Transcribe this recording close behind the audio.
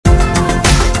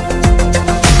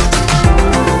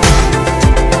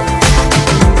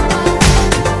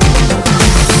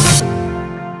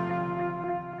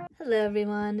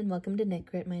everyone, and welcome to Knit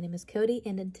Grit. My name is Cody,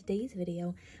 and in today's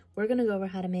video, we're going to go over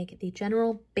how to make the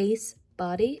general base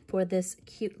body for this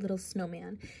cute little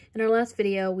snowman. In our last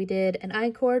video, we did an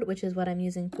I-cord, which is what I'm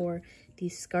using for the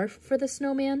scarf for the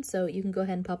snowman, so you can go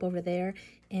ahead and pop over there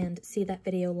and see that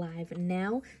video live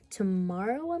now.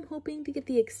 Tomorrow, I'm hoping to get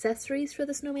the accessories for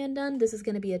the snowman done. This is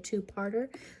going to be a two-parter,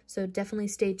 so definitely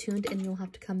stay tuned and you'll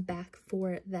have to come back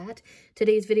for that.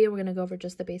 Today's video, we're going to go over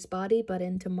just the base body, but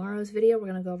in tomorrow's video, we're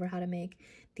going to go over how to make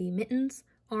the mittens,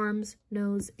 arms,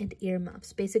 nose, and ear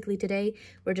muffs. Basically today,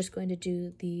 we're just going to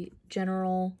do the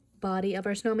general body of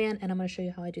our snowman, and I'm going to show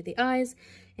you how I do the eyes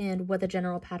and what the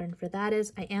general pattern for that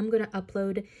is. I am going to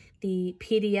upload the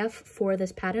PDF for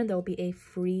this pattern. There will be a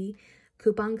free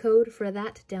coupon code for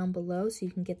that down below, so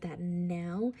you can get that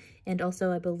now. And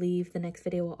also, I believe the next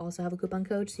video will also have a coupon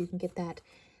code, so you can get that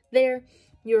there.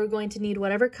 You're going to need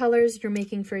whatever colors you're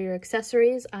making for your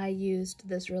accessories. I used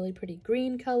this really pretty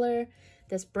green color,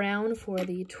 this brown for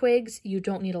the twigs, you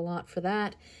don't need a lot for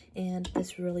that, and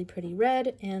this really pretty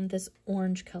red, and this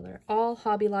orange color. All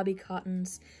Hobby Lobby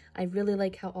cottons. I really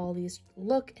like how all these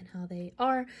look and how they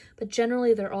are, but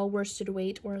generally they're all worsted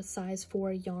weight or a size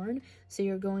 4 yarn, so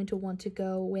you're going to want to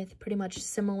go with pretty much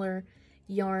similar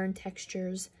yarn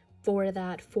textures for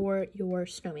that for your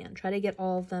snowman. Try to get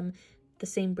all of them the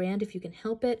same brand if you can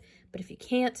help it, but if you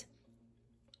can't,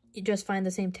 you just find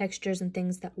the same textures and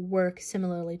things that work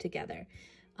similarly together.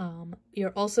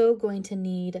 You're also going to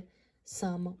need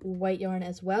some white yarn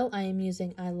as well. I am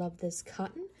using I Love This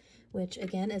Cotton, which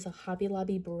again is a Hobby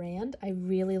Lobby brand. I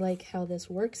really like how this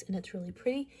works and it's really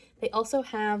pretty. They also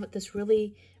have this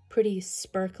really pretty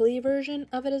sparkly version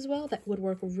of it as well that would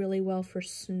work really well for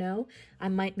snow. I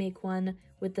might make one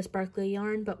with the sparkly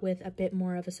yarn, but with a bit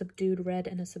more of a subdued red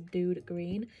and a subdued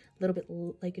green, a little bit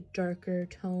like darker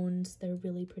tones. They're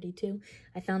really pretty too.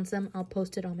 I found some. I'll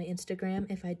post it on my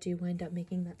Instagram if I do wind up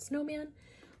making that snowman.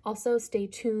 Also, stay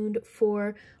tuned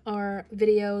for our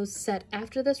videos set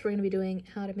after this. We're going to be doing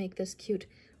how to make this cute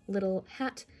little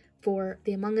hat for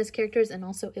the Among Us characters, and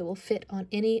also it will fit on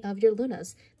any of your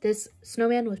Lunas. This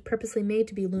snowman was purposely made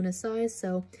to be Luna size,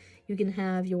 so you can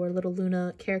have your little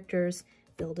Luna characters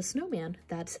build a snowman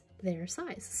that's their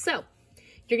size. So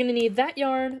you're going to need that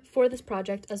yarn for this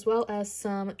project, as well as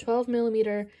some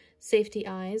 12mm safety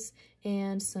eyes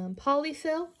and some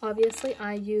polyfill. Obviously,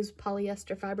 I use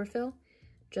polyester fiber fill,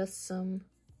 just some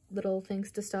little things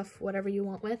to stuff whatever you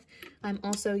want with. I'm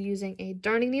also using a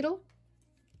darning needle,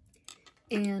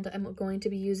 and I'm going to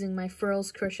be using my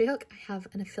Furls crochet hook. I have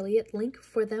an affiliate link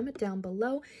for them down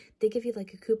below. They give you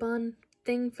like a coupon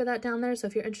thing for that down there, so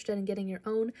if you're interested in getting your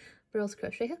own Furls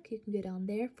crochet hook, you can go down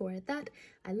there for that.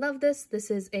 I love this. This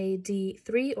is a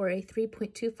D3 or a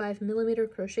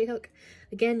 3.25mm crochet hook.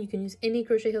 Again, you can use any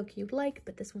crochet hook you'd like,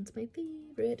 but this one's my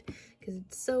favorite because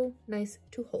it's so nice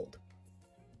to hold.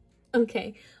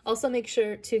 Okay, also make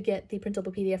sure to get the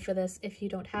printable PDF for this if you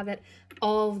don't have it.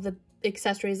 All of the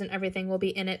accessories and everything will be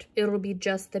in it. It'll be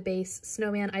just the base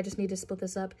snowman. I just need to split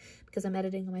this up because I'm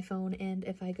editing on my phone, and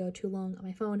if I go too long on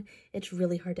my phone, it's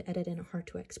really hard to edit and hard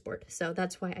to export. So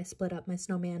that's why I split up my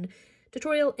snowman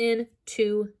tutorial in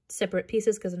 2 separate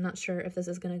pieces, because I'm not sure if this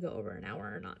is going to go over an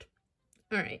hour or not.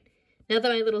 All right, now that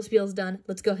my little spiel's done,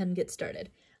 let's go ahead and get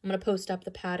started. I'm going to post up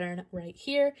the pattern right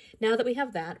here. Now that we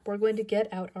have that, we're going to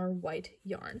get out our white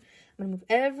yarn. I'm going to move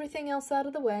everything else out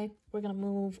of the way. We're going to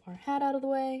move our hat out of the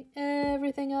way,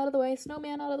 everything out of the way,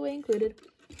 snowman out of the way included.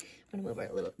 I'm going to move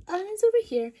our little eyes over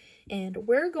here, and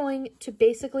we're going to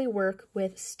basically work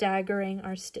with staggering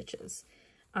our stitches.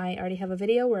 I already have a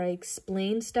video where I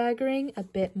explain staggering a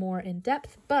bit more in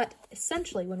depth, but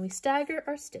essentially when we stagger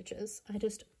our stitches, I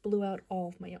just blew out all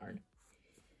of my yarn.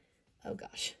 Oh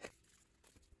gosh.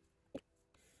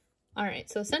 All right,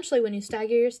 so essentially when you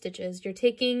stagger your stitches, you're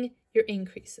taking your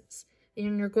increases,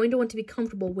 and you're going to want to be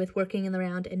comfortable with working in the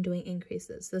round and doing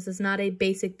increases. This is not a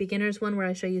basic beginner's one where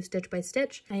I show you stitch by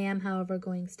stitch. I am, however,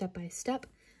 going step by step.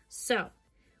 So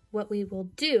what we will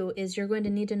do is you're going to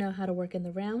need to know how to work in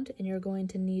the round, and you're going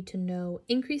to need to know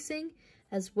increasing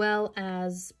as well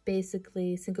as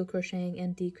basically single crocheting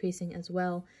and decreasing as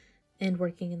well and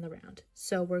working in the round.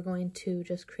 So we're going to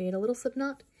just create a little slip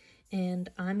knot, and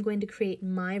I'm going to create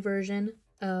my version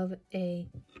of a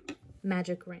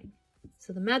magic ring.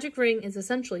 So the magic ring is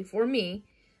essentially, for me,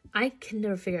 I can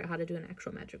never figure out how to do an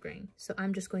actual magic ring. So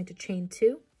I'm just going to chain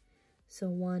 2. So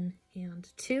 1 and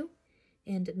 2.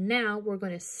 And now we're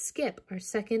going to skip our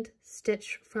second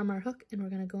stitch from our hook, and we're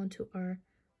going to go into our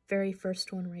very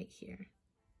first one right here.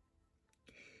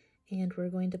 And we're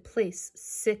going to place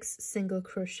 6 single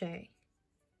crochet.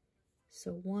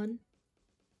 So 1,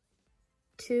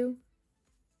 2,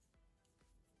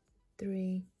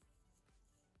 3,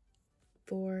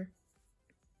 4,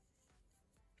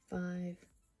 5,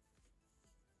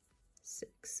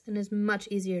 6. And it's much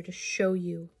easier to show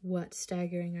you what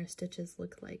staggering our stitches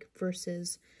look like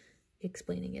versus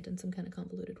explaining it in some kind of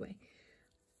convoluted way.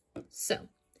 So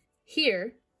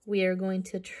here we are going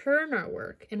to turn our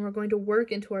work, and we're going to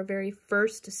work into our very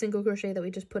first single crochet that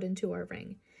we just put into our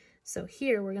ring. So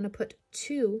here we're going to put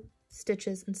 2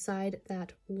 stitches inside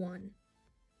that 1,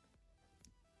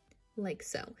 like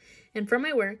so. And for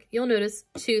my work, you'll notice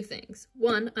 2 things.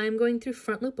 1, I'm going through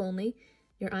front loop only.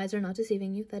 Your eyes are not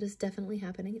deceiving you. That is definitely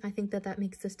happening. I think that that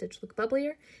makes the stitch look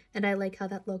bubblier, and I like how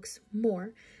that looks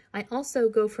more. I also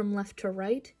go from left to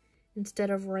right instead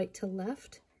of right to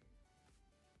left.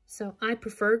 So I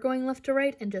prefer going left to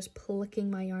right and just plucking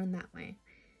my yarn that way.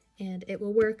 And it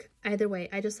will work either way.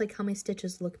 I just like how my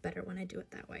stitches look better when I do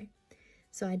it that way.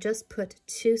 So I just put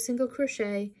 2 single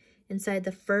crochet inside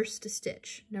the first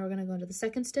stitch. Now we're going to go into the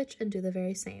second stitch and do the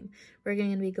very same. We're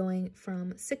going to be going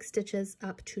from 6 stitches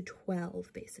up to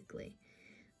 12 basically.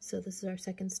 So this is our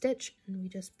second stitch, and we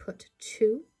just put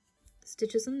 2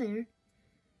 stitches in there.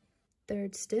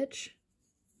 Third stitch,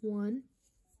 1,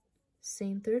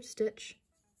 same third stitch,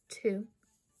 2,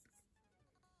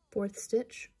 fourth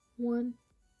stitch, 1,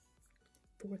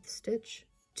 fourth stitch,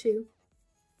 2,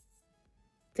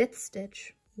 fifth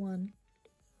stitch, 1,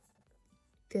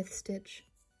 fifth stitch,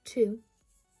 2,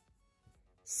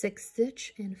 sixth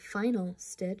stitch, and final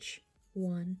stitch,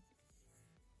 1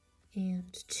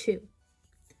 and 2.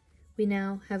 We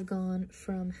now have gone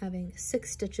from having 6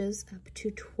 stitches up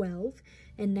to 12,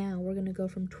 and now we're going to go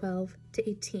from 12 to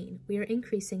 18. We are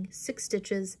increasing 6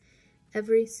 stitches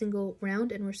every single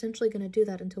round, and we're essentially going to do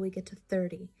that until we get to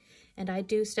 30. And I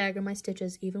do stagger my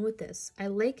stitches even with this. I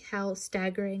like how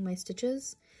staggering my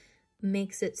stitches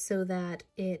makes it so that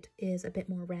it is a bit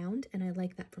more round, and I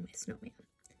like that for my snowman.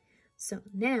 So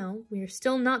now we are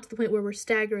still not to the point where we're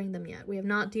staggering them yet. We have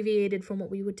not deviated from what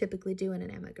we would typically do in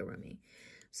an amigurumi.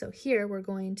 So here we're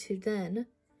going to then,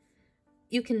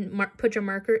 you can put your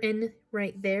marker in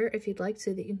right there if you'd like,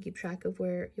 so that you can keep track of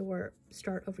where your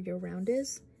start of your round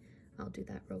is. I'll do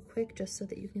that real quick just so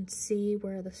that you can see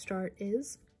where the start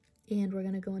is. And we're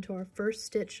going to go into our first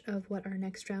stitch of what our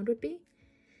next round would be.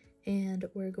 And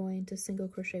we're going to single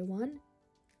crochet 1,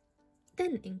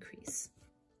 then increase.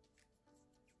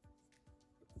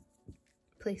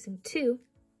 Placing 2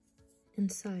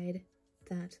 inside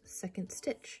that second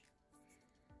stitch.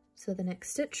 So the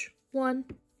next stitch, 1,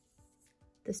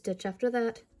 the stitch after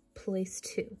that, place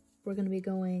 2. We're going to be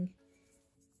going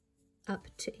up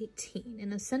to 18,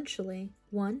 and essentially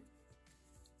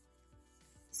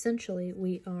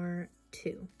we are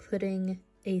 2, putting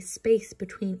a space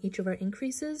between each of our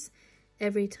increases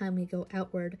every time we go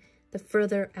outward, the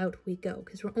further out we go,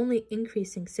 because we're only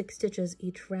increasing 6 stitches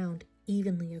each round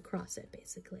evenly across it,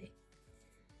 basically.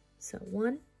 So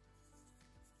 1,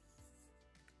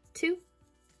 2,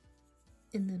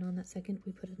 and then on that second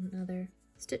we put another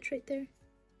stitch right there.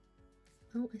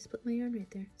 Oh, I split my yarn right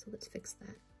there, so let's fix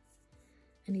that.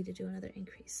 I need to do another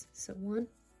increase. So 1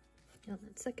 on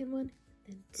that second one,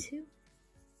 then 2,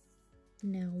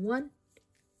 now 1,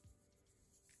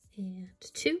 and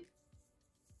 2,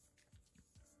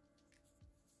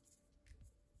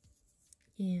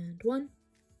 and 1,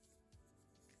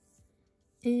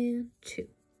 and 2.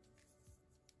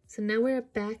 So now we're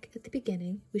back at the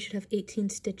beginning. We should have 18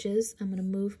 stitches. I'm going to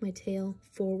move my tail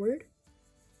forward.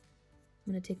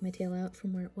 I'm going to take my tail out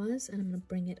from where it was, and I'm going to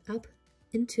bring it up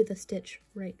into the stitch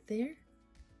right there.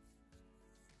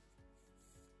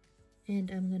 And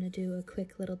I'm going to do a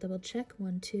quick little double check.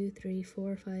 1, 2, 3,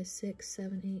 4, 5, 6,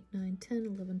 7, 8, 9, 10,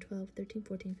 11, 12, 13,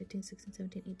 14, 15, 16,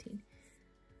 17, 18.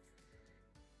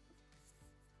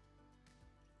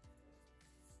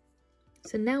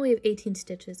 So now we have 18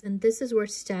 stitches, and this is where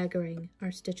staggering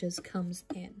our stitches comes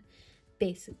in,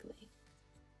 basically.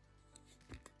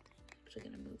 I'm actually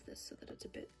going to move this so that it's a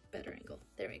bit better angle.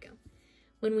 There we go.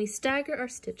 When we stagger our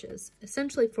stitches,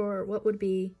 essentially for what would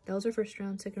be, that was our first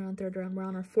round, second round, third round, we're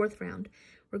on our 4th round.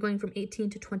 We're going from 18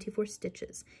 to 24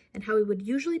 stitches. And how we would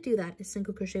usually do that is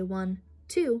single crochet 1,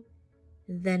 2,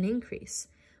 then increase.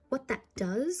 What that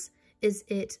does is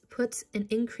it puts an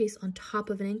increase on top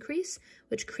of an increase,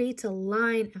 which creates a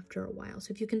line after a while.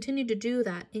 So if you continue to do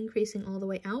that, increasing all the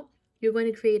way out, you're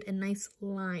going to create a nice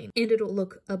line, and it'll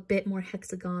look a bit more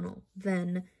hexagonal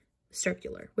than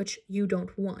circular, which you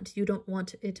don't want. You don't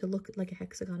want it to look like a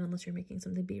hexagon unless you're making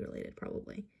something bee related,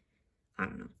 probably. I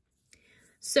don't know.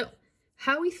 So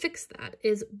how we fix that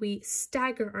is we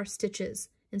stagger our stitches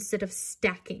instead of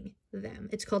stacking them.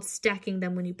 It's called stacking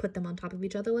them when you put them on top of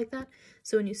each other like that.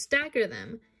 So when you stagger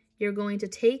them, you're going to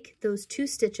take those 2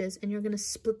 stitches and you're going to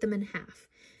split them in half.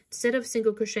 instead of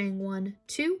single crocheting 1,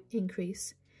 2,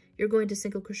 increase, you're going to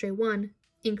single crochet 1,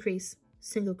 increase,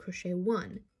 single crochet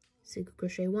 1, single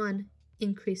crochet 1,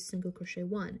 increase, single crochet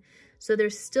 1. So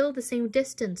there's still the same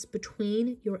distance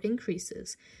between your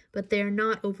increases, but they're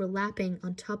not overlapping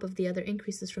on top of the other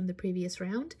increases from the previous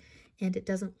round, and it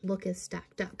doesn't look as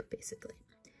stacked up, basically.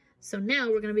 So now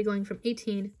we're going to be going from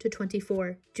 18 to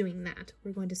 24 doing that.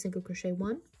 We're going to single crochet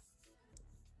 1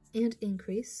 and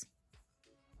increase,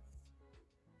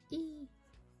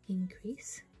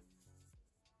 increase,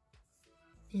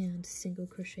 and single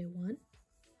crochet 1,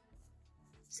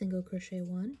 single crochet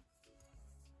 1,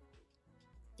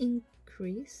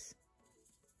 increase,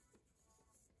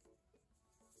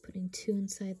 putting 2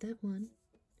 inside that one,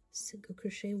 single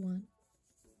crochet 1,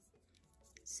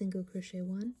 single crochet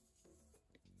 1,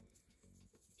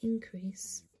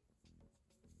 increase,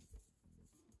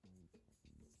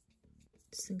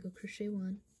 single crochet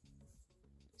 1,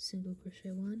 single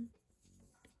crochet 1,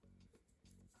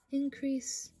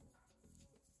 increase.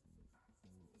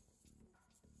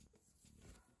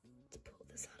 Let's pull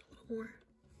this out a little more.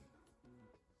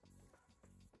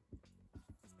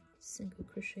 Single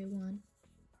crochet 1.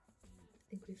 I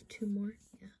think we have 2 more.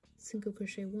 Yeah. Single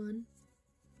crochet 1,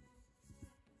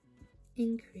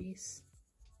 increase.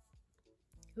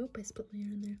 Oh, I split my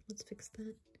yarn there. Let's fix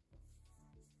that.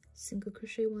 Single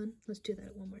crochet 1. Let's do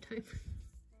that one more time.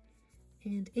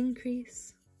 And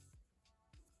increase.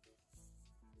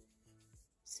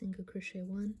 Single crochet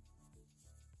 1,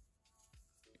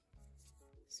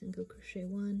 single crochet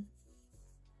 1,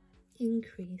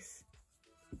 increase,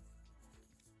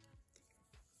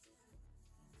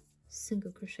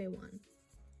 single crochet 1.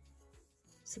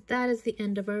 So that is the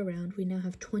end of our round. We now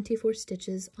have 24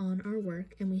 stitches on our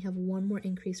work, and we have one more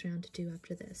increase round to do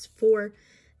after this for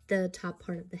the top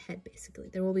part of the head, basically.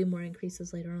 There will be more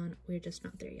increases later on. We're just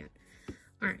not there yet.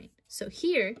 All right, so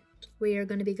here we are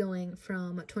going to be going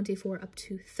from 24 up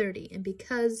to 30, and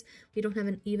because we don't have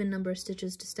an even number of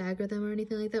stitches to stagger them or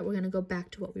anything like that, we're going to go back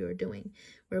to what we were doing,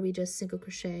 where we just single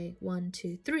crochet 1,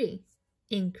 2, 3,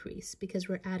 increase, because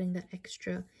we're adding that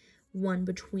extra 1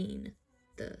 between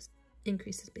the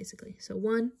increases, basically. So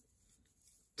 1,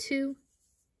 2,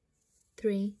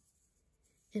 3,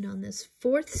 and on this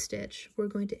 4th stitch, we're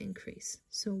going to increase.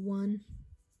 So 1,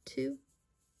 2,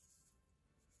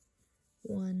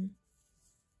 1,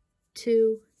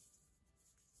 2,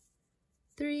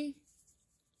 3,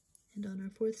 and on our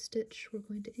 4th stitch we're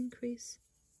going to increase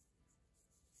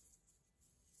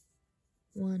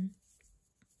 1,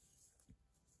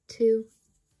 2,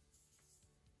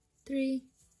 3,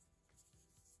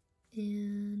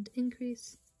 and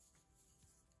increase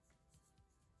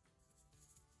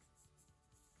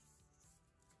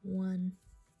 1,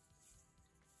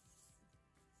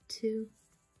 2,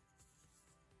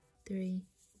 3,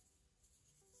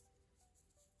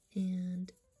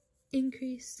 and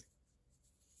increase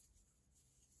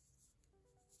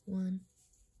 1,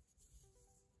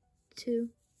 2,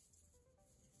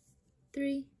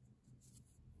 3,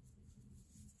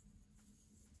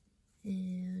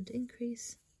 and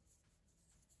increase.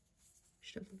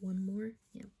 Should have one more.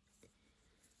 Yeah.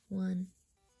 1,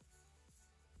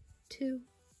 2.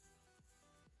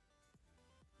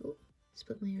 Oh,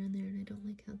 split my yarn there and I don't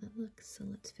like how that looks, so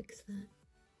let's fix that.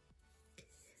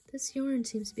 This yarn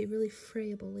seems to be really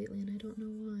frayable lately and I don't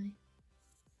know why.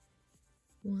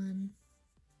 1,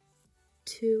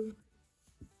 2,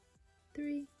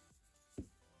 3,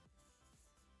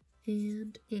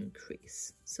 and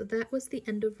increase. So that was the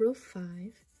end of row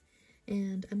 5,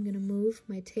 and I'm going to move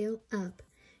my tail up,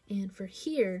 and for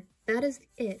here, that is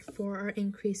it for our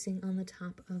increasing on the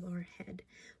top of our head.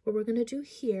 What we're going to do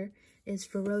here is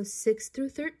for rows 6 through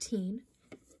 13,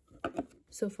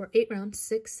 so for 8 rounds,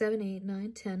 6, 7, 8,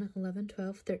 9, 10, 11,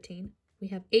 12, 13, we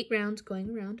have 8 rounds going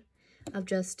around of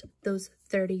just those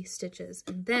 30 stitches,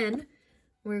 and then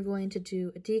we're going to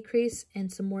do a decrease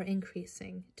and some more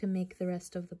increasing to make the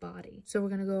rest of the body. So we're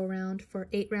going to go around for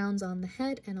 8 rounds on the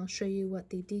head, and I'll show you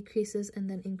what the decreases and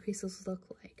then increases look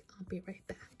like. I'll be right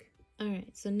back. All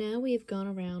right, so now we've gone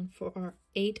around for our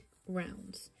 8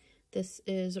 rounds. This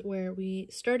is where we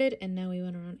started, and now we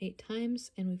went around 8 times,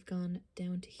 and we've gone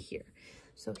down to here.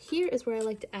 So here is where I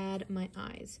like to add my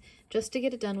eyes, just to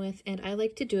get it done with, and I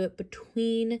like to do it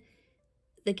between,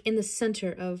 like in the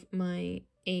center of my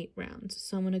 8 rounds.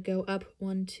 So I'm going to go up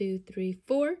 1, 2, 3,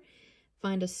 4,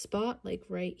 find a spot like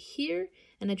right here,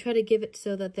 and I try to give it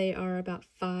so that they are about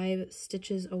 5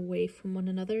 stitches away from one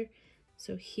another.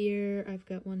 So here I've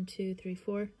got 1, 2, 3,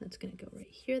 4. That's going to go right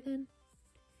here then.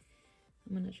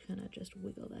 I'm going to kind of just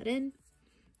wiggle that in,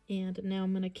 and now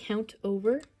I'm going to count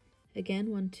over again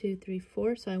 1, 2, 3,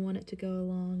 4. So I want it to go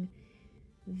along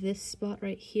this spot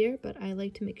right here, but I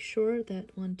like to make sure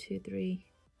that 1, 2, 3,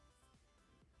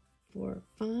 4,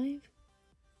 5,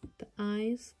 the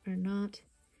eyes are not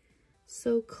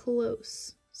so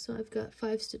close. So I've got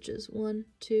 5 stitches, 1,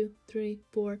 2, 3,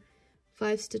 4,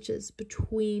 5 stitches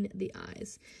between the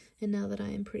eyes. And now that I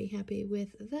am pretty happy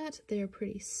with that, they're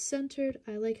pretty centered.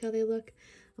 I like how they look.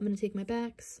 I'm going to take my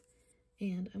backs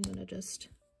and I'm going to just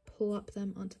plop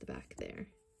them onto the back there.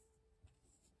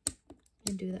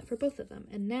 And do that for both of them.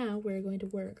 And now we're going to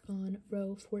work on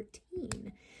row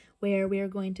 14, where we are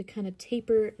going to kind of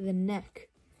taper the neck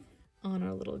on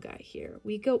our little guy here.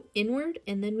 We go inward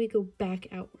and then we go back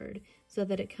outward so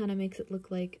that it kind of makes it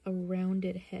look like a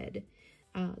rounded head.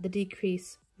 The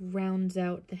decrease rounds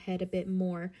out the head a bit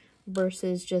more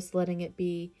versus just letting it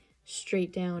be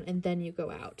straight down and then you go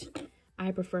out.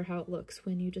 I prefer how it looks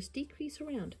when you just decrease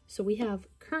around. So we have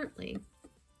currently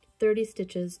 30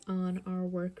 stitches on our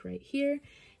work right here,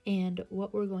 and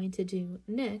what we're going to do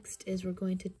next is we're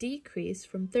going to decrease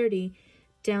from 30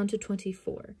 down to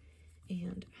 24.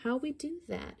 And how we do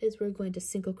that is we're going to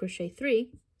single crochet 3,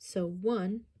 so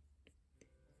 1,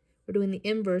 we're doing the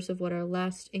inverse of what our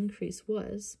last increase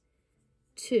was,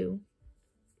 2,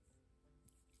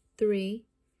 3,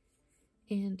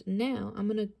 and now I'm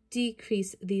going to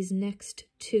decrease these next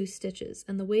 2 stitches.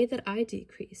 And the way that I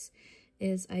decrease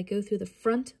is I go through the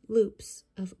front loops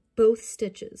of both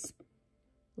stitches,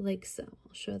 like so.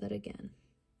 I'll show that again.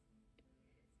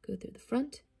 Go through the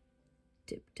front,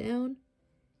 dip down,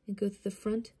 and go through the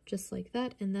front just like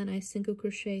that, and then I single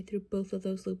crochet through both of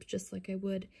those loops just like I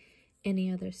would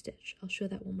any other stitch. I'll show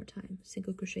that one more time.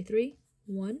 Single crochet 3,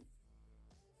 1,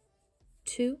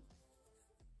 2,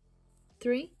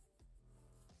 3,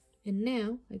 and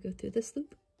now I go through this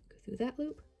loop, go through that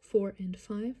loop, 4 and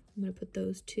 5. I'm going to put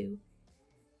those 2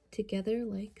 together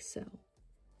like so.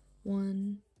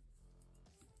 1,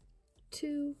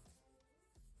 2,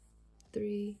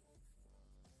 3,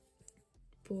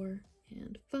 4,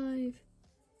 and 5.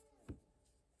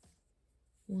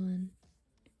 1,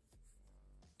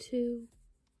 2,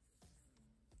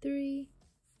 3,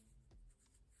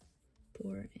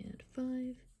 4, and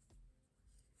 5.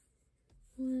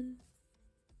 1,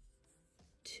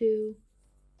 2,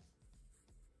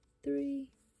 3,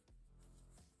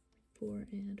 4,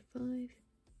 and 5.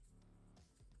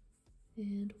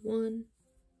 And 1,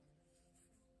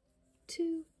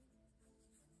 2,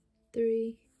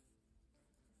 3,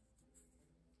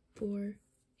 4,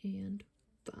 and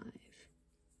 5.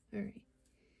 All right.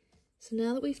 So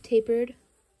now that we've tapered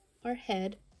our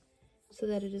head so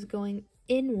that it is going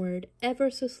inward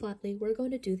ever so slightly, we're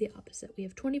going to do the opposite. We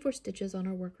have 24 stitches on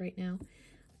our work right now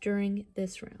during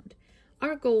this round.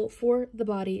 Our goal for the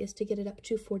body is to get it up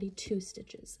to 42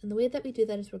 stitches. And the way that we do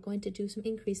that is we're going to do some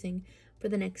increasing for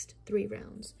the next 3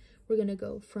 rounds. We're going to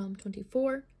go from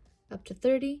 24 up to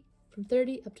 30, from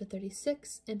 30 up to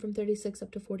 36, and from 36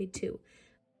 up to 42.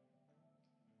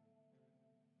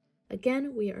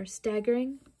 Again, we are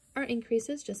staggering our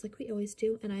increases just like we always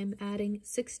do, and I'm adding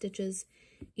 6 stitches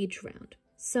each round.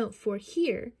 So for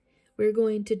here, we're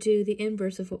going to do the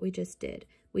inverse of what we just did.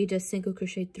 We just single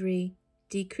crocheted 3,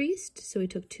 decreased, so we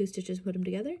took 2 stitches and put them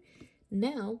together.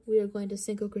 Now we are going to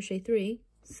single crochet 3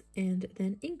 and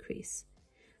then increase.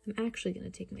 I'm actually going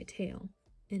to take my tail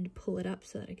and pull it up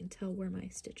so that I can tell where my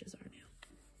stitches are now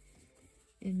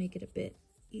and make it a bit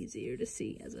easier to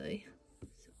see as a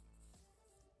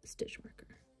stitch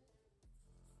marker.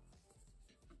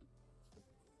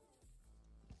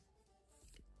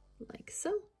 Like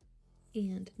so.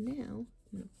 And now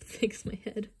I'm going to fix my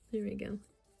head. There we go.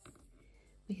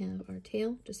 We have our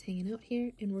tail just hanging out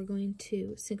here, and we're going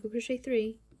to single crochet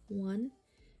 3, 1.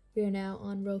 We are now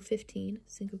on row 15.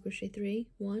 Single crochet 3,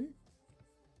 1.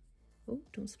 Oh,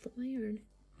 don't split my yarn.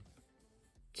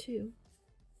 2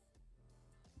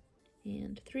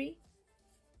 and 3.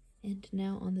 And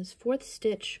now on this 4th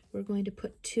stitch, we're going to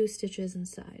put 2 stitches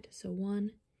inside. So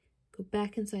 1, go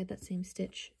back inside that same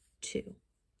stitch, 2.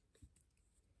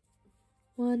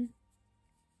 1,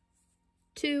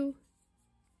 2,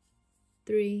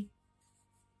 3,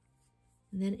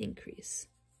 and then increase.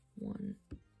 1,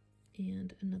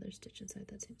 and another stitch inside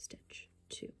that same stitch,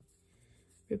 2.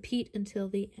 Repeat until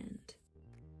the end.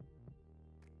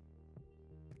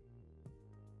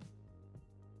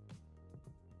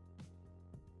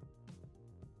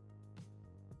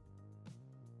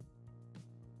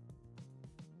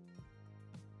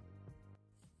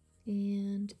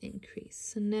 And increase.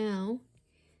 So now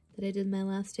that I did my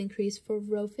last increase for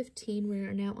row 15, we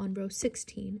are now on row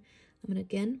 16. I'm going to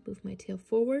again move my tail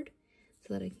forward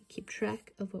so that I can keep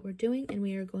track of what we're doing, and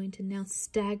we are going to now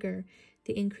stagger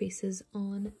the increases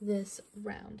on this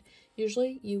round.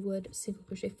 Usually you would single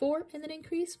crochet 4 and then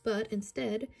increase, but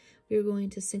instead we're going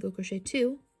to single crochet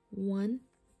 2, 1,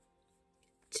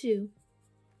 2,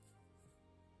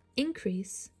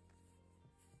 increase,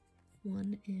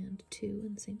 1 and 2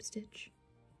 in the same stitch,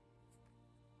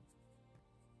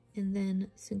 and then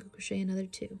single crochet another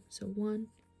 2. So 1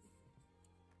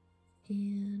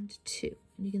 and 2.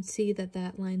 And you can see that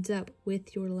that lines up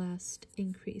with your last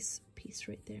increase piece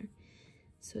right there.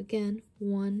 So again,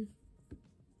 1,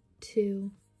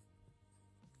 2,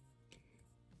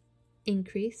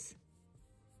 increase,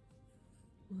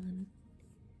 1,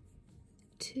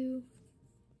 2,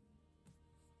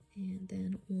 and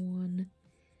then 1,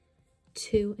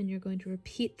 2, and you're going to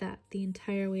repeat that the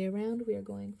entire way around. We are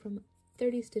going from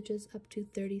 30 stitches up to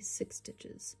 36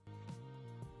 stitches.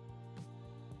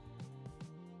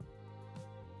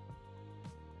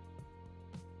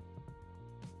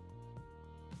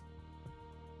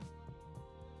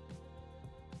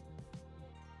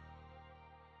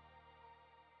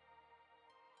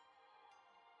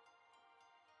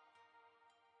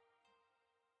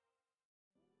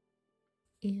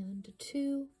 And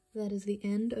 2, that is the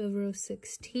end of row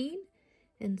 16.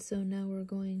 And so now we're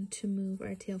going to move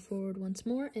our tail forward once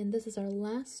more, and this is our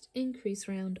last increase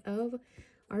round of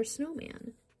our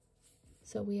snowman.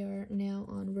 So we are now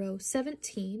on row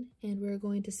 17, and we're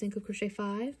going to single crochet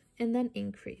 5 and then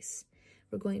increase.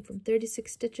 We're going from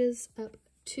 36 stitches up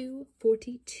to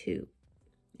 42,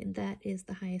 and that is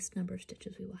the highest number of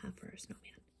stitches we will have for our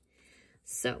snowman.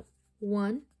 So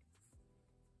 1,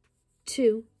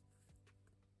 2,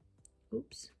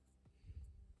 oops,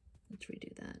 let's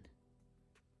redo that.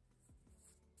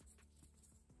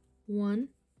 1,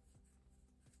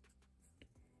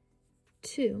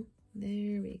 2,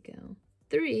 there we go,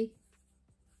 3,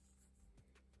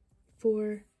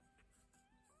 4,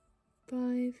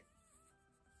 5,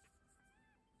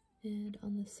 and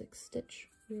on the 6th stitch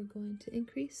we're going to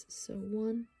increase, so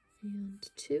 1 and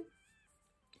 2,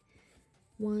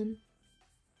 1,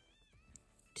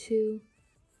 2,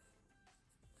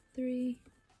 3,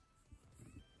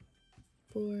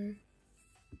 4,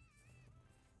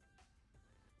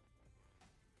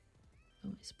 oh, I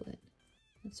split.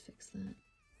 Let's fix that.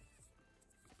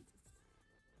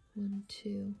 1,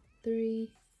 2,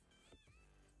 3,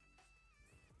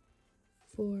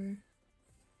 4,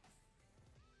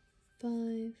 5,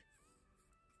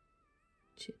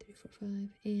 2, 3, 4, 5,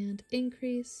 and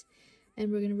increase.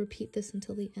 And we're going to repeat this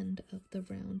until the end of the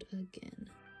round again.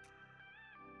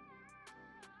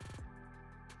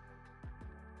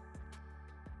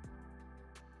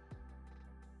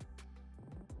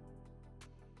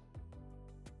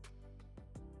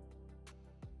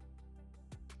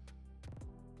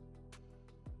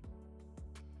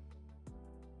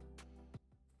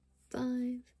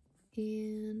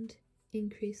 And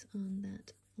increase on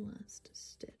that last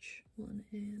stitch, 1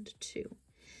 and 2.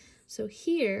 So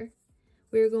here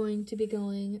we're going to be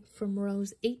going from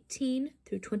rows 18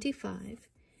 through 25,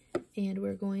 and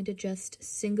we're going to just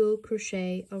single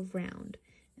crochet around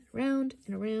and around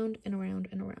and around and around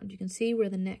and around. You can see where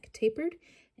the neck tapered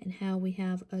and how we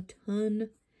have a ton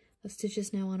of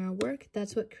stitches now on our work.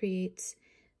 That's what creates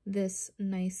this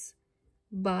nice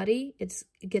body. It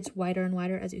gets wider and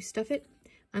wider as you stuff it.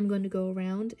 I'm going to go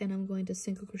around and I'm going to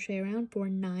single crochet around for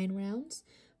 9 rounds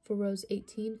for rows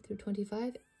 18 through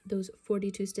 25, those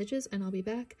 42 stitches, and I'll be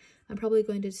back. I'm probably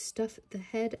going to stuff the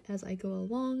head as I go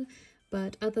along,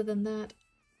 but other than that,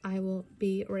 I will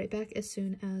be right back as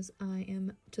soon as I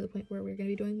am to the point where we're going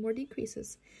to be doing more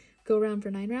decreases. Go around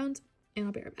for 9 rounds, and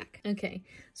I'll be right back. Okay,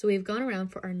 so we've gone around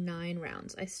for our 9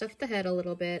 rounds. I stuffed the head a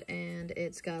little bit, and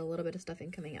it's got a little bit of stuffing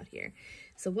coming out here.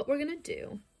 So what we're going to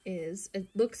do is, it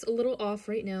looks a little off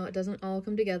right now. It doesn't all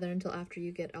come together until after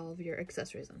you get all of your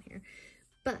accessories on here.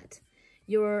 But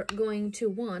you're going to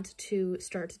want to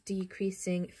start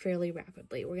decreasing fairly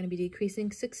rapidly. We're going to be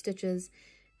decreasing 6 stitches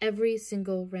every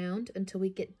single round until we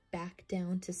get back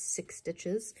down to 6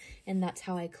 stitches, and that's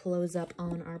how I close up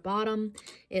on our bottom.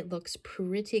 It looks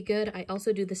pretty good. I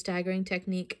also do the staggering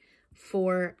technique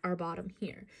for our bottom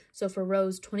here. So for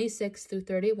rows 26 through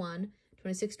 31,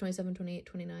 26, 27, 28,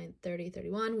 29, 30,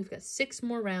 31, we've got 6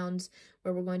 more rounds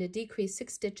where we're going to decrease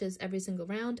 6 stitches every single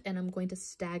round, and I'm going to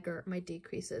stagger my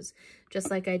decreases just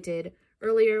like I did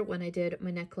earlier when I did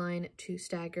my neckline to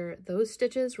stagger those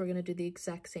stitches. We're going to do the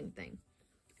exact same thing.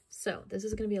 So this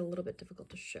is going to be a little bit difficult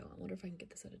to show. I wonder if I can get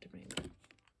this at a different angle.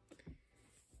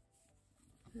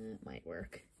 That might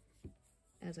work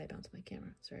as I bounce my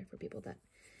camera. Sorry for people that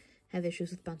have issues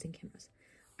with bouncing cameras.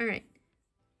 All right.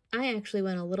 I actually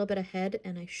went a little bit ahead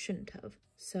and I shouldn't have.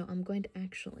 So I'm going to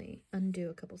actually undo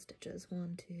a couple stitches.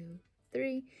 1, 2,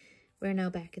 3. We're now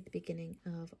back at the beginning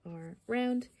of our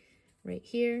round right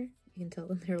here. You can tell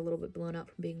them they're a little bit blown out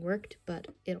from being worked, but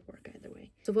it'll work either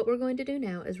way. So what we're going to do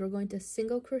now is we're going to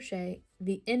single crochet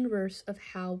the inverse of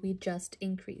how we just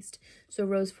increased. So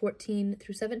rows 14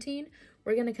 through 17,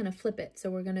 we're going to kind of flip it. So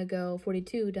we're going to go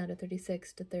 42 down to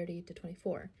 36 to 30 to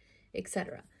 24,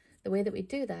 etc. The way that we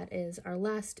do that is our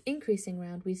last increasing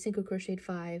round, we single crocheted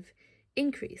 5,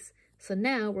 increase. So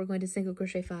now we're going to single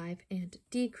crochet 5 and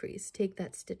decrease, take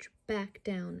that stitch back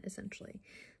down essentially.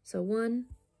 So 1,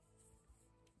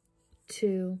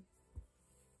 2,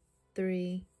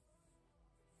 3,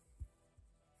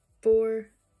 4,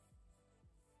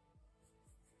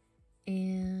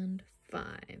 and 5.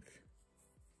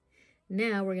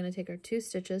 Now we're going to take our 2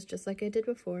 stitches just like I did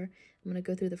before. I'm going to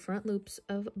go through the front loops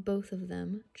of both of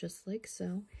them just like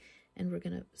so, and we're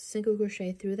going to single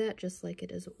crochet through that just like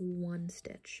it is 1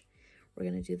 stitch. We're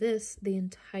going to do this the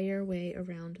entire way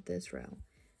around this row.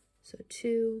 So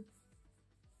 2,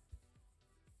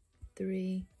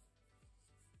 3,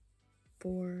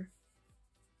 4,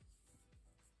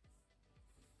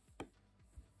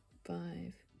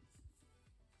 5,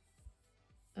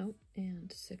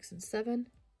 and 6 and 7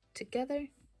 together.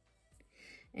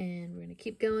 And we're going to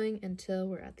keep going until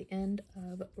we're at the end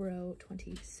of row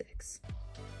 26.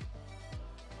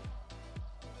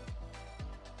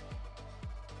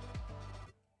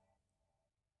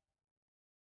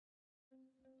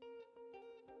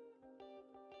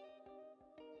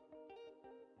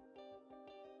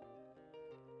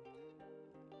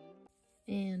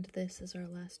 And this is our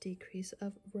last decrease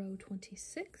of row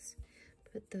 26.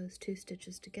 Put those 2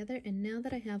 stitches together, and now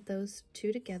that I have those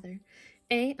 2 together,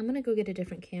 I'm going to go get a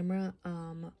different camera,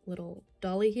 little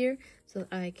dolly here, so that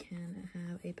I can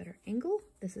have a better angle.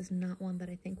 This is not one that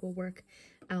I think will work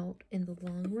out in the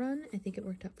long run. I think it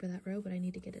worked out for that row, but I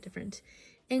need to get a different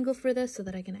angle for this so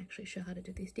that I can actually show how to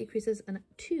do these decreases. And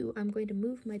 2, I'm going to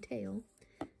move my tail,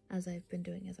 as I've been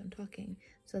doing as I'm talking,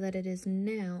 so that it is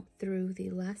now through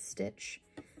the last stitch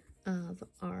of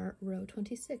our row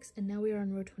 26, and now we are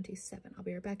on row 27. I'll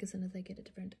be right back as soon as I get a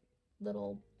different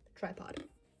little tripod.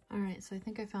 All right, so I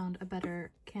think I found a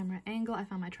better camera angle. I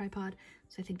found my tripod,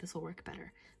 so I think this will work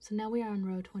better. So now we are on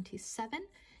row 27,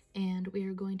 and we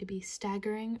are going to be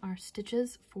staggering our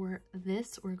stitches for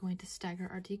this. We're going to stagger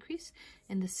our decrease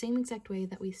in the same exact way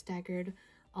that we staggered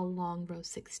along row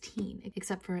 16,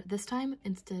 except for this time,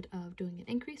 instead of doing an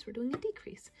increase, we're doing a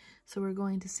decrease. So we're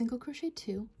going to single crochet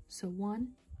 2, so 1,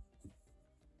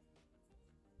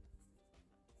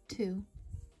 2,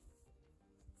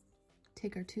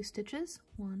 take our 2 stitches,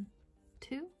 1,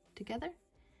 2, together,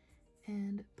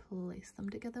 and place them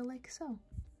together like so.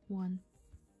 1,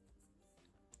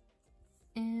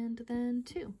 and then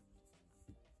 2.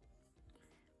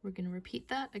 We're going to repeat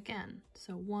that again.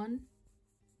 So 1,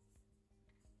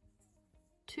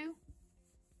 2.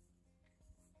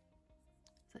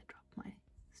 As I drop my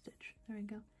stitch, there we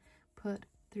go. Put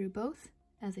through both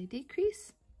as a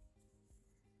decrease,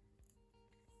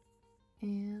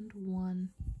 and 1,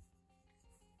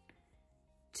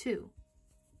 2.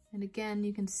 And again,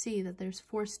 you can see that there's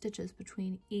 4 stitches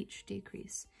between each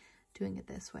decrease, doing it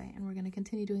this way, and we're going to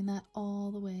continue doing that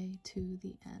all the way to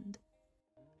the end.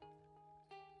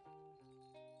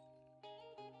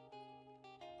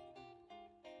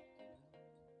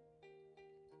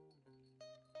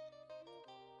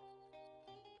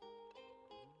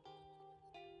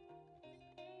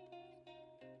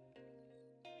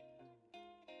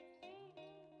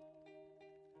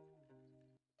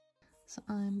 So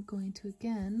I'm going to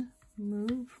again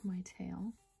move my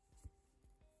tail,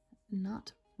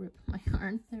 not rip my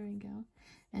yarn, there we go,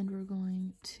 and we're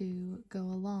going to go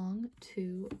along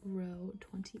to row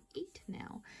 28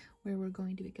 now, where we're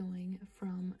going to be going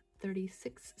from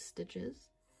 36 stitches,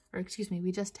 or excuse me,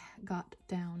 we just got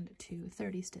down to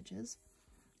 30 stitches,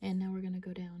 and now we're going to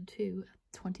go down to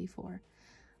 24.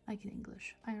 I can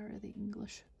English. I are the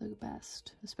English the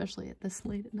best, especially at this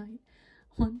late at night.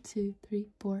 1, 2, 3,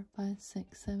 4, 5,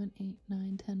 6, 7, 8,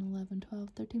 9, 10, 11, 12,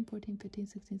 13, 14, 15,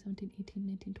 16, 17, 18,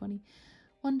 19, 20,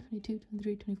 21, 22,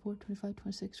 23, 24, 25,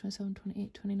 26, 27,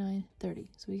 28, 29, 30.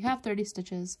 So we have 30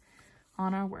 stitches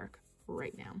on our work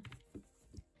right now.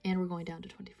 And we're going down to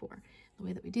 24. The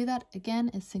way that we do that,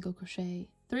 again, is single crochet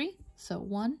 3. So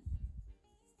 1,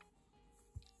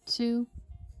 2,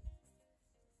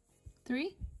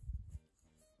 3.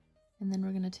 And then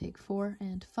we're going to take 4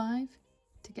 and 5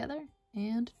 together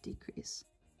and decrease.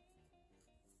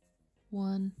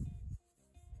 1,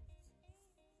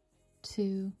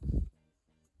 2,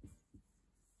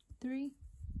 3,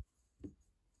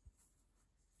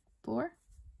 4,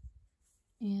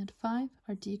 and 5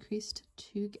 are decreased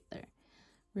together.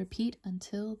 Repeat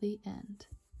until the end.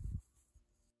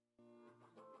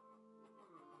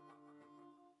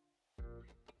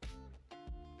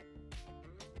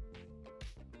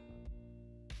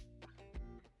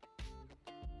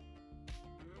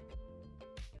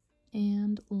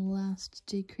 And last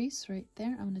decrease right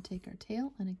there. I'm going to take our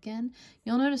tail, and again,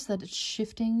 you'll notice that it's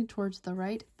shifting towards the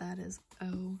right. That is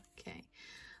okay.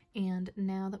 And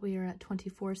now that we are at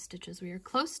 24 stitches, we are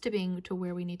close to being to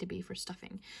where we need to be for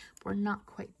stuffing, but we're not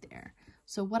quite there.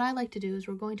 So what I like to do is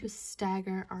we're going to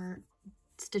stagger our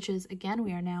stitches again.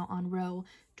 We are now on row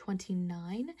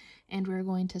 29, and we're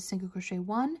going to single crochet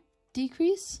 1,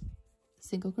 decrease,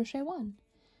 single crochet 1.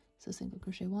 So single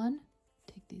crochet 1,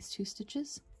 take these 2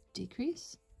 stitches,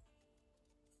 decrease,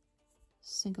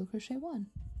 single crochet 1,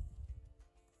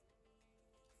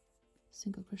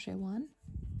 single crochet 1,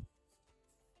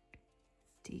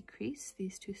 decrease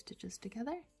these 2 stitches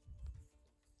together,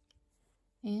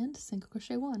 and single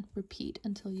crochet 1. Repeat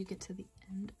until you get to the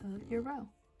end of your row.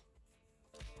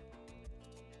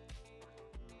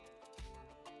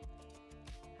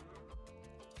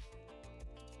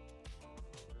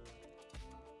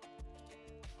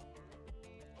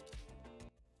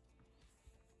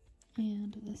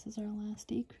 And this is our last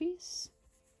decrease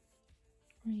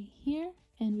right here,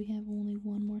 and we have only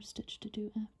one more stitch to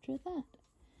do after that.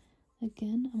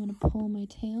 Again, I'm going to pull my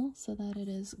tail so that it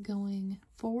is going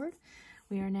forward.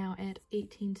 We are now at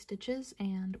 18 stitches,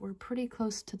 and we're pretty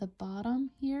close to the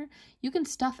bottom here. You can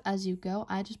stuff as you go.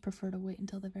 I just prefer to wait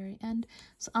until the very end.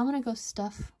 So I'm going to go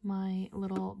stuff my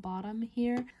little bottom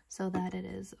here so that it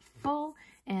is full,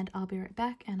 and I'll be right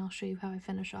back, and I'll show you how I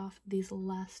finish off these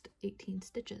last 18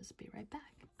 stitches. Be right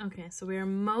back. Okay, so we are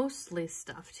mostly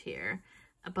stuffed here,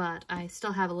 but I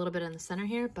still have a little bit in the center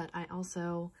here, but I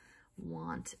also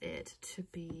want it to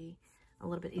be a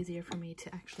little bit easier for me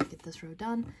to actually get this row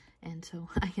done, and so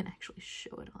I can actually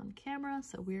show it on camera.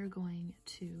 So we're going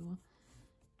to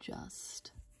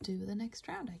just do the next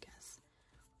round, I guess.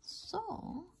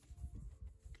 So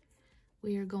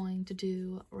we are going to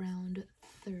do round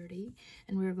 30,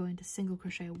 and we're going to single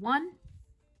crochet 1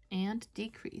 and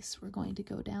decrease. We're going to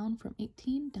go down from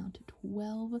 18 down to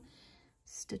 12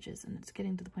 stitches, and it's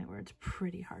getting to the point where it's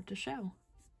pretty hard to show.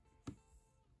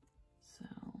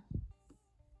 So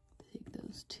take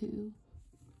those 2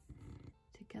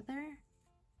 together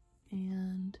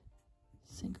and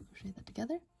single crochet that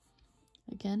together.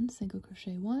 Again, single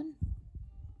crochet 1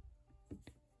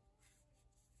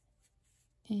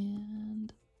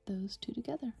 and those 2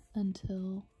 together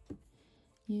until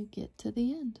you get to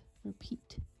the end.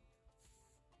 Repeat.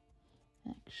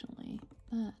 Actually,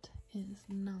 that is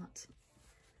not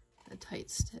a tight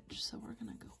stitch, so we're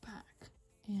gonna go back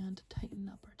and tighten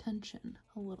up our tension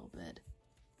a little bit,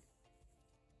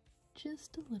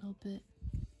 just a little bit,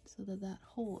 so that that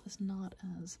hole is not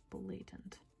as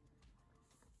blatant.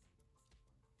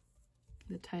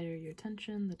 The tighter your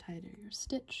tension, the tighter your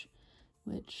stitch,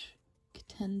 which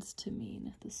tends to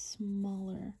mean the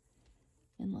smaller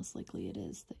and less likely it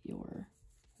is that your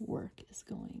work is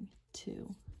going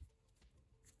to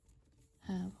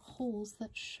have holes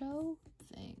that show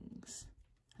things.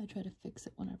 I try to fix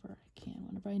it whenever I can,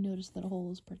 whenever I notice that a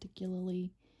hole is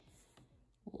particularly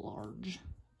large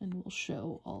and will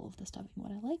show all of the stuffing.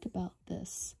 What I like about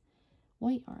this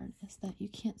white yarn is that you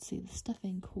can't see the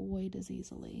stuffing quite as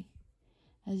easily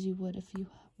as you would if you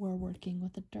were working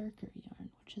with a darker yarn,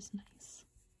 which is nice.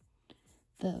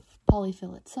 The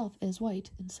polyfill itself is white,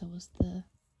 and so is the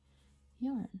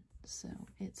yarn, so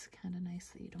it's kind of nice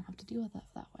that you don't have to deal with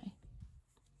that way.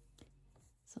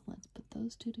 So let's put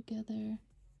those 2 together.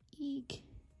 Eek!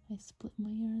 I split my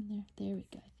yarn there. There we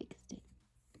go, I fixed it.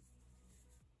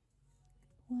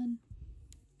 1.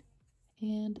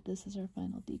 And this is our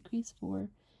final decrease for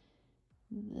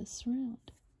this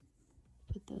round.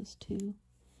 Put those 2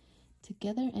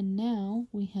 together, and now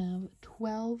we have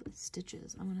 12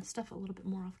 stitches. I'm going to stuff a little bit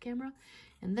more off camera,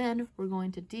 and then we're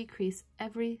going to decrease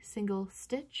every single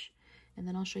stitch, and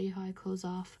then I'll show you how I close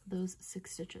off those 6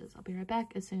 stitches. I'll be right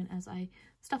back as soon as I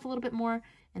stuff a little bit more,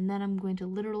 and then I'm going to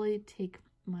literally take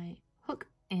my hook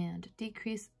and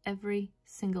decrease every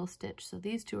single stitch. So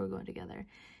these 2 are going together,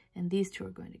 and these 2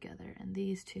 are going together, and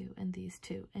these 2, and these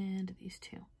 2, and these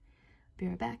 2. Be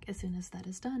right back as soon as that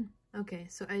is done. Okay,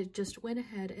 so I just went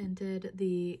ahead and did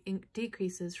the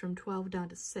decreases from 12 down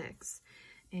to 6,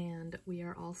 and we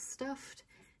are all stuffed,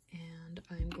 and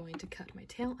I'm going to cut my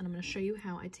tail, and I'm going to show you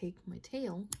how I take my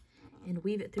tail and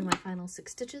weave it through my final 6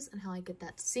 stitches and how I get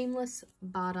that seamless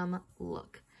bottom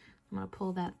look. I'm going to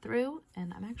pull that through,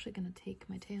 and I'm actually going to take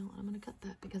my tail and I'm going to cut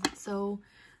that because it's so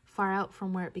far out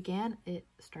from where it began. It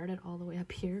started all the way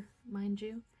up here, mind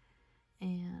you,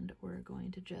 and we're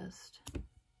going to just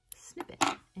snip it,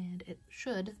 and it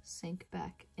should sink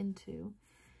back into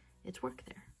its work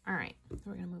there. All right,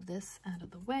 we're gonna move this out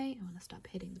of the way. I wanna stop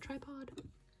hitting the tripod.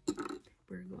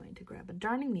 We're going to grab a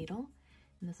darning needle,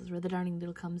 and this is where the darning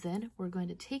needle comes in. We're going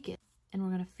to take it and we're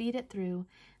going to feed it through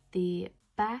the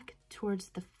back towards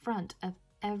the front of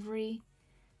every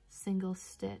single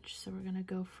stitch. So we're going to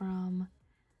go from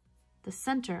the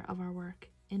center of our work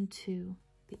into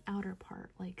the outer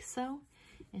part like so,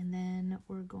 and then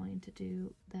we're going to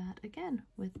do that again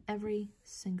with every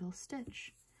single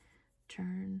stitch.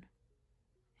 Turn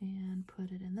and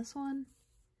put it in this one,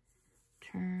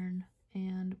 turn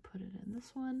and put it in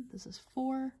this one. This is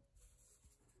 4,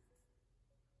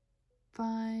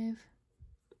 5,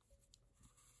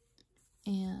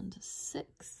 and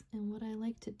 6. And what I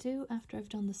like to do after I've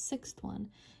done the 6th one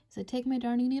is I take my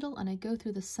darning needle and I go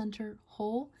through the center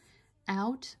hole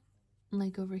out,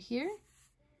 like over here,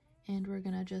 and we're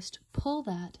gonna just pull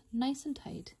that nice and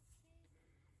tight.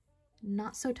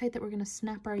 Not so tight that we're gonna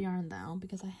snap our yarn though,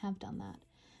 because I have done that.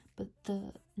 But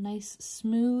the nice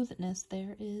smoothness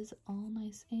there is all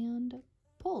nice and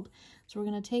pulled. So we're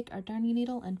going to take our darning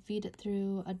needle and feed it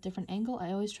through a different angle.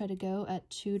 I always try to go at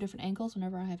 2 different angles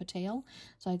whenever I have a tail.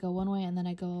 So I go one way and then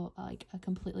I go like a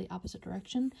completely opposite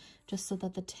direction, just so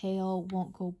that the tail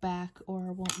won't go back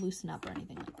or won't loosen up or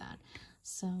anything like that.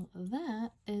 So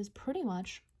that is pretty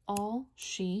much all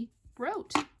she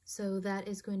wrote. So that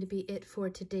is going to be it for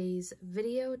today's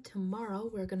video. Tomorrow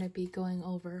we're going to be going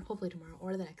over, hopefully tomorrow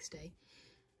or the next day,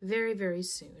 very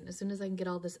soon as I can get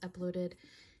all this uploaded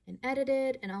and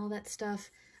edited and all that stuff,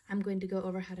 I'm going to go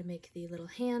over how to make the little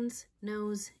hands,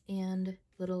 nose, and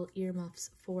little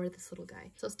earmuffs for this little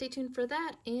guy. So stay tuned for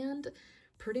that, and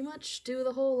pretty much do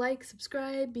the whole like,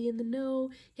 subscribe, be in the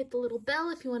know, hit the little bell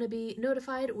if you want to be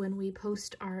notified when we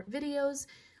post our videos.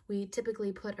 We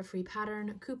typically put a free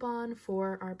pattern coupon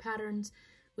for our patterns,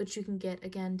 which you can get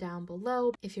again down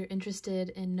below if you're interested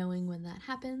in knowing when that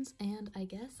happens. And I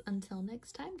guess until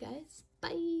next time, guys,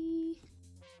 bye!